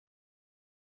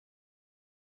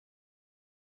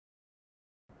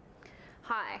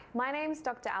Hi, my name's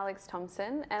Dr. Alex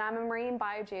Thomson and I'm a marine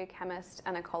biogeochemist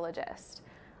and ecologist.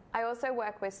 I also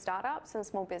work with startups and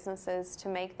small businesses to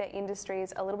make their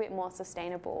industries a little bit more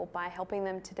sustainable by helping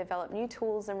them to develop new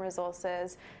tools and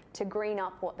resources to green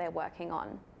up what they're working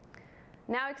on.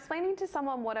 Now, explaining to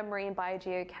someone what a marine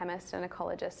biogeochemist and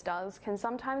ecologist does can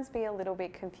sometimes be a little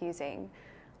bit confusing.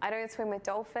 I don't swim with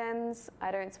dolphins,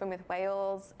 I don't swim with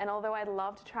whales, and although I'd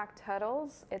love to track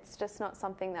turtles, it's just not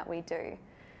something that we do.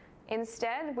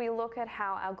 Instead, we look at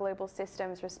how our global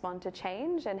systems respond to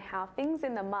change and how things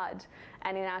in the mud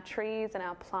and in our trees and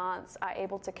our plants are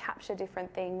able to capture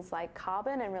different things like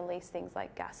carbon and release things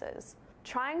like gases.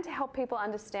 Trying to help people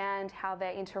understand how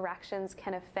their interactions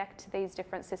can affect these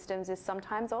different systems is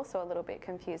sometimes also a little bit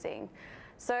confusing.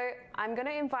 So I'm going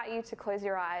to invite you to close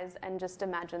your eyes and just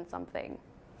imagine something.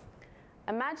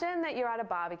 Imagine that you're at a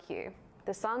barbecue.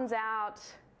 The sun's out,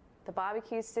 the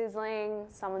barbecue's sizzling,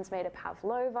 someone's made a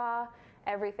pavlova,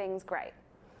 everything's great.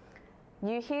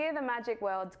 You hear the magic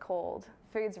words called,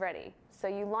 food's ready. So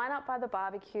you line up by the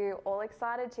barbecue, all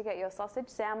excited to get your sausage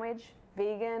sandwich,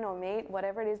 vegan or meat,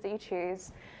 whatever it is that you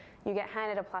choose. You get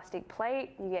handed a plastic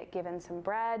plate, you get given some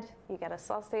bread, you get a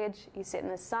sausage, you sit in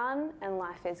the sun, and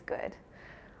life is good.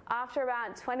 After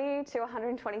about 20 to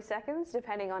 120 seconds,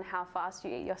 depending on how fast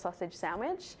you eat your sausage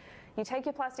sandwich, you take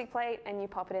your plastic plate and you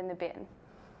pop it in the bin.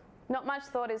 Not much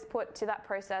thought is put to that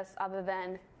process other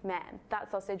than, man, that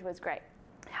sausage was great.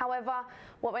 However,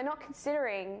 what we're not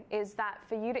considering is that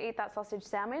for you to eat that sausage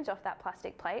sandwich off that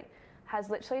plastic plate has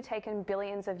literally taken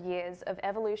billions of years of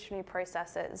evolutionary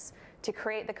processes to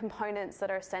create the components that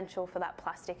are essential for that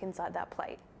plastic inside that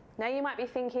plate. Now you might be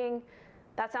thinking,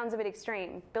 that sounds a bit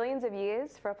extreme. Billions of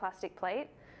years for a plastic plate?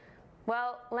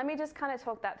 Well, let me just kind of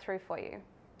talk that through for you.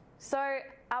 So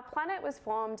our planet was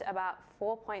formed about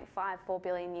 4.54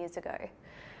 billion years ago.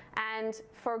 And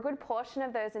for a good portion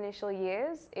of those initial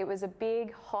years, it was a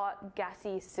big, hot,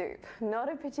 gassy soup.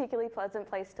 Not a particularly pleasant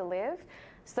place to live,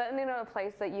 certainly not a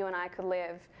place that you and I could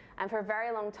live, and for a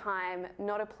very long time,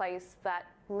 not a place that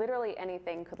literally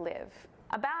anything could live.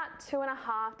 About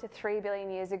 2.5 to 3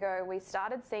 billion years ago, we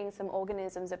started seeing some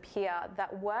organisms appear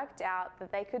that worked out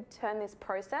that they could turn this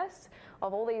process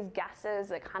of all these gases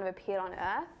that kind of appeared on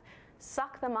Earth,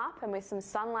 suck them up, and with some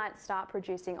sunlight start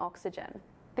producing oxygen.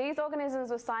 These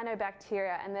organisms were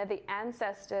cyanobacteria, and they're the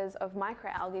ancestors of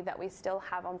microalgae that we still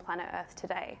have on planet Earth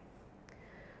today.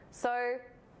 So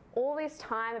all this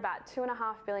time, about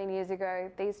 2.5 billion years ago,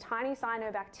 these tiny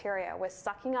cyanobacteria were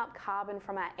sucking up carbon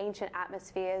from our ancient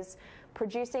atmospheres,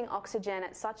 producing oxygen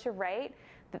at such a rate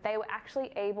that they were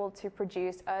actually able to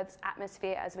produce Earth's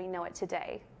atmosphere as we know it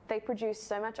today. They produced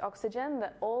so much oxygen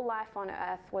that all life on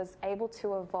Earth was able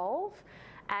to evolve,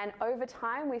 and over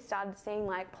time we started seeing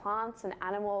like plants and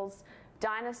animals,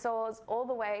 dinosaurs, all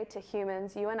the way to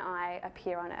humans, you and I,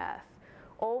 appear on Earth.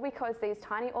 All because these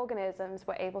tiny organisms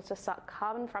were able to suck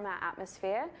carbon from our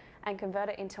atmosphere and convert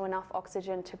it into enough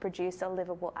oxygen to produce a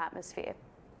livable atmosphere.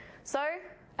 So,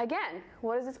 again,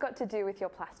 what has this got to do with your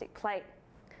plastic plate?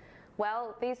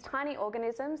 Well, these tiny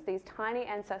organisms, these tiny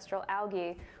ancestral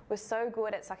algae, were so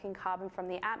good at sucking carbon from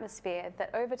the atmosphere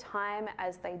that over time,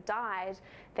 as they died,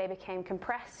 they became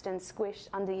compressed and squished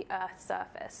under the Earth's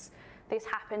surface. This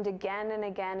happened again and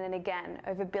again and again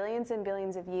over billions and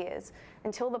billions of years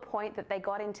until the point that they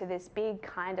got into this big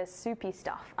kind of soupy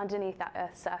stuff underneath that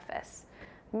Earth's surface.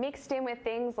 Mixed in with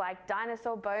things like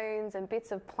dinosaur bones and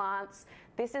bits of plants,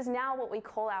 this is now what we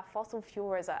call our fossil fuel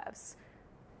reserves.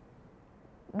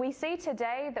 We see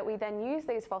today that we then use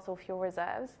these fossil fuel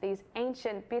reserves, these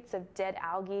ancient bits of dead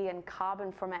algae and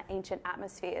carbon from our ancient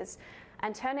atmospheres,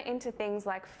 and turn it into things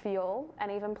like fuel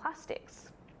and even plastics.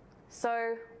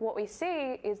 So what we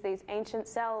see is these ancient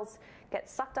cells get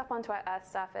sucked up onto our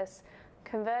Earth's surface,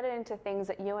 converted into things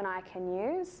that you and I can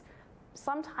use,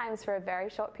 sometimes for a very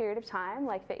short period of time,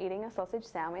 like for eating a sausage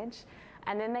sandwich,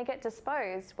 and then they get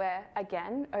disposed where,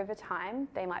 again, over time,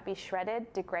 they might be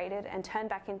shredded, degraded, and turned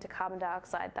back into carbon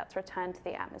dioxide that's returned to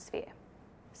the atmosphere.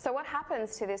 So what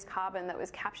happens to this carbon that was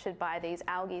captured by these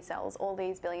algae cells all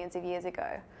these billions of years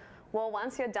ago? Well,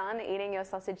 once you're done eating your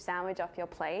sausage sandwich off your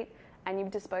plate, and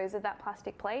you've disposed of that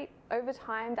plastic plate, over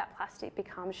time that plastic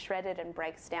becomes shredded and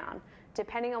breaks down.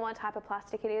 Depending on what type of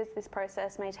plastic it is, this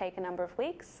process may take a number of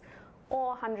weeks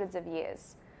or hundreds of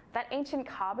years. That ancient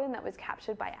carbon that was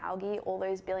captured by algae all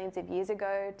those billions of years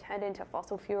ago, turned into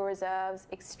fossil fuel reserves,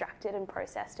 extracted and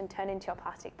processed and turned into a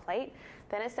plastic plate,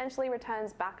 then essentially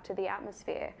returns back to the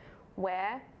atmosphere,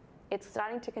 where it's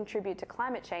starting to contribute to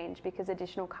climate change because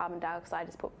additional carbon dioxide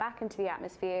is put back into the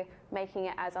atmosphere, making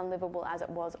it as unlivable as it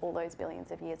was all those billions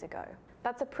of years ago.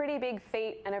 That's a pretty big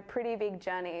feat and a pretty big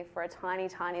journey for a tiny,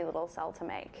 tiny little cell to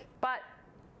make. But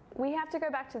we have to go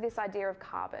back to this idea of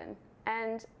carbon,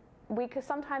 and we could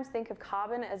sometimes think of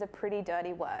carbon as a pretty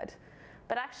dirty word,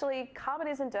 but actually carbon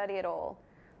isn't dirty at all.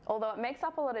 Although it makes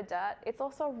up a lot of dirt, it's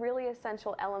also a really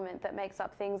essential element that makes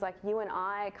up things like you and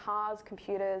I, cars,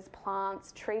 computers,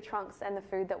 plants, tree trunks, and the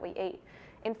food that we eat.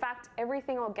 In fact,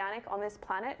 everything organic on this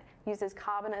planet uses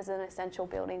carbon as an essential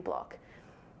building block.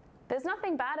 There's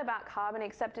nothing bad about carbon,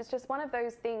 except it's just one of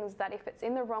those things that if it's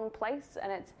in the wrong place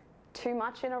and it's too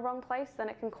much in a wrong place, then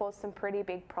it can cause some pretty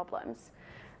big problems.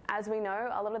 As we know,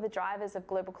 a lot of the drivers of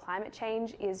global climate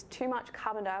change is too much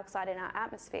carbon dioxide in our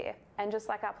atmosphere. And just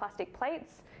like our plastic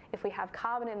plates, if we have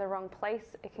carbon in the wrong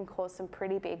place, it can cause some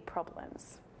pretty big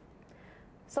problems.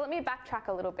 So let me backtrack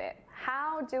a little bit.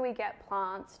 How do we get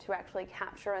plants to actually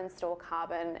capture and store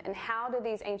carbon? And how do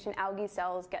these ancient algae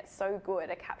cells get so good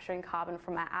at capturing carbon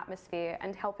from our atmosphere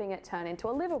and helping it turn into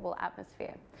a livable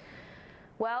atmosphere?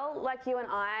 Well, like you and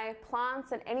I,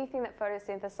 plants and anything that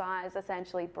photosynthesize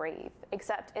essentially breathe,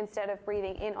 except instead of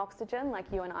breathing in oxygen like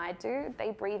you and I do,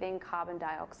 they breathe in carbon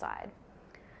dioxide.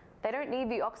 They don't need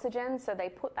the oxygen, so they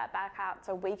put that back out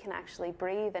so we can actually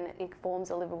breathe and it forms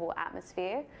a livable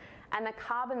atmosphere. And the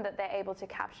carbon that they're able to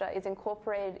capture is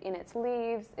incorporated in its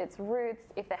leaves, its roots.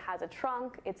 If it has a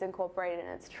trunk, it's incorporated in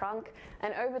its trunk.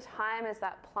 And over time, as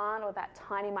that plant or that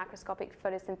tiny microscopic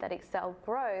photosynthetic cell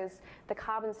grows, the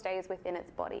carbon stays within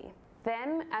its body.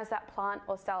 Then, as that plant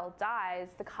or cell dies,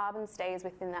 the carbon stays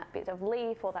within that bit of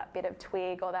leaf or that bit of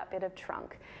twig or that bit of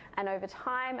trunk. And over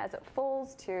time, as it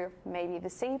falls to maybe the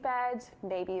seabed,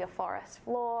 maybe the forest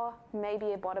floor,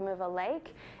 maybe a bottom of a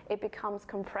lake, it becomes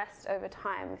compressed over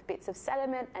time with bits of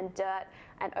sediment and dirt,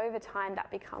 and over time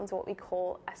that becomes what we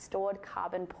call a stored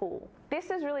carbon pool. This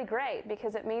is really great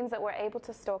because it means that we're able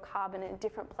to store carbon in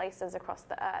different places across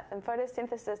the Earth, and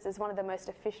photosynthesis is one of the most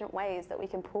efficient ways that we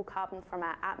can pull carbon from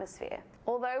our atmosphere.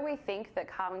 Although we think that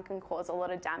carbon can cause a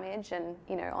lot of damage and,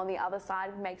 on the other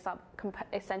side makes up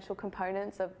essential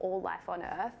components of all life on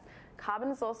Earth, carbon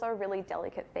is also a really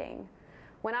delicate thing.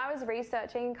 When I was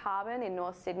researching carbon in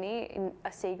North Sydney in a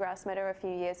seagrass meadow a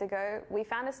few years ago, we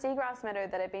found a seagrass meadow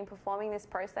that had been performing this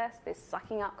process, this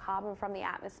sucking up carbon from the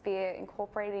atmosphere,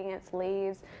 incorporating its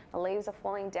leaves. The leaves are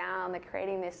falling down, they're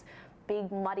creating this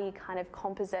big muddy kind of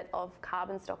composite of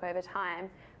carbon stock over time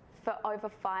for over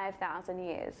 5,000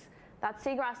 years. That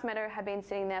seagrass meadow had been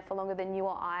sitting there for longer than you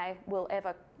or I will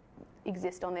ever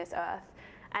exist on this Earth,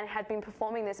 and had been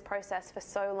performing this process for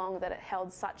so long that it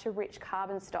held such a rich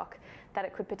carbon stock that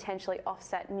it could potentially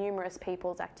offset numerous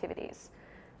people's activities.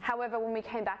 However, when we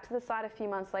came back to the site a few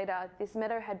months later, this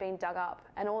meadow had been dug up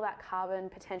and all that carbon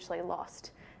potentially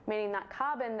lost, meaning that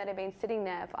carbon that had been sitting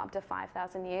there for up to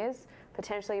 5,000 years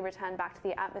potentially returned back to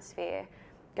the atmosphere,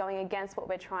 going against what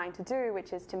we're trying to do,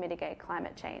 which is to mitigate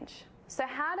climate change. So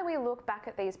how do we look back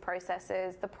at these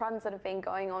processes, the ones that have been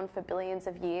going on for billions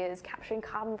of years, capturing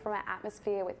carbon from our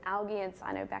atmosphere with algae and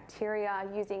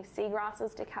cyanobacteria, using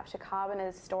seagrasses to capture carbon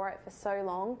and store it for so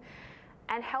long,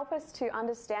 and help us to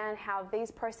understand how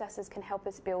these processes can help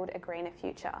us build a greener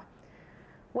future?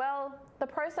 Well, the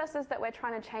processes that we're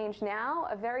trying to change now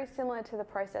are very similar to the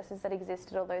processes that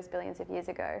existed all those billions of years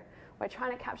ago. We're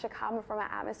trying to capture carbon from our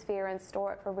atmosphere and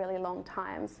store it for really long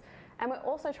times. And we're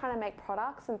also trying to make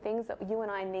products and things that you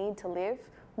and I need to live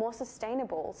more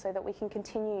sustainable so that we can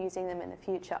continue using them in the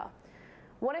future.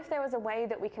 What if there was a way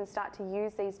that we can start to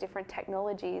use these different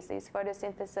technologies, these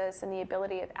photosynthesis and the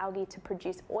ability of algae to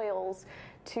produce oils,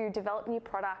 to develop new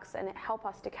products and help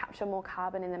us to capture more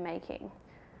carbon in the making?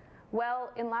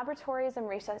 Well, in laboratories and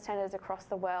research centres across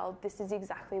the world, this is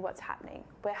exactly what's happening.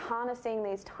 We're harnessing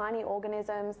these tiny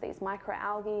organisms, these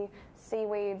microalgae,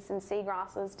 seaweeds and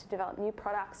seagrasses to develop new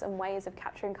products and ways of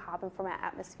capturing carbon from our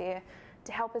atmosphere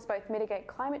to help us both mitigate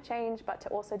climate change, but to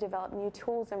also develop new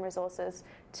tools and resources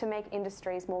to make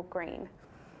industries more green.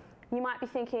 You might be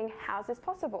thinking, how's this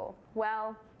possible?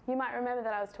 Well, you might remember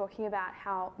that I was talking about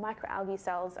how microalgae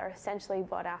cells are essentially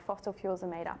what our fossil fuels are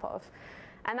made up of.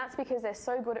 And that's because they're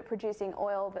so good at producing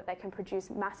oil that they can produce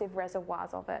massive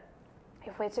reservoirs of it.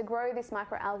 If we're to grow this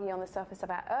microalgae on the surface of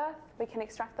our Earth, we can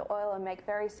extract the oil and make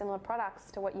very similar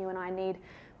products to what you and I need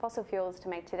fossil fuels to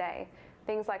make today.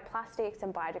 Things like plastics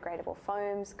and biodegradable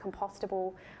foams,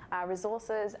 compostable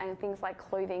resources, and things like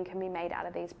clothing can be made out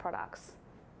of these products.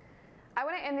 I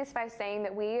want to end this by saying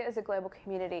that we as a global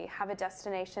community have a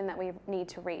destination that we need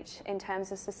to reach in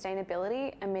terms of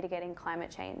sustainability and mitigating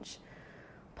climate change.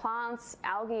 Plants,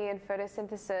 algae and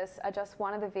photosynthesis are just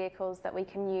one of the vehicles that we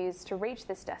can use to reach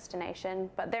this destination,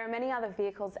 but there are many other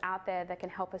vehicles out there that can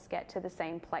help us get to the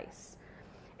same place.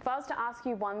 If I was to ask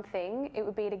you one thing, it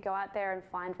would be to go out there and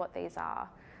find what these are.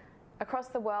 Across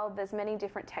the world, there's many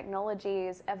different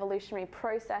technologies, evolutionary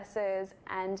processes,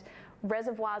 and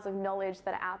reservoirs of knowledge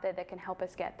that are out there that can help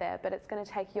us get there, but it's going to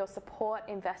take your support,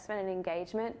 investment, and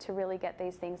engagement to really get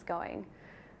these things going.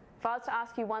 If I was to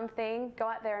ask you one thing, go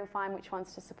out there and find which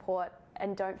ones to support,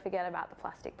 and don't forget about the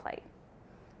plastic plate.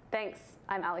 Thanks,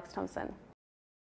 I'm Alex Thomson.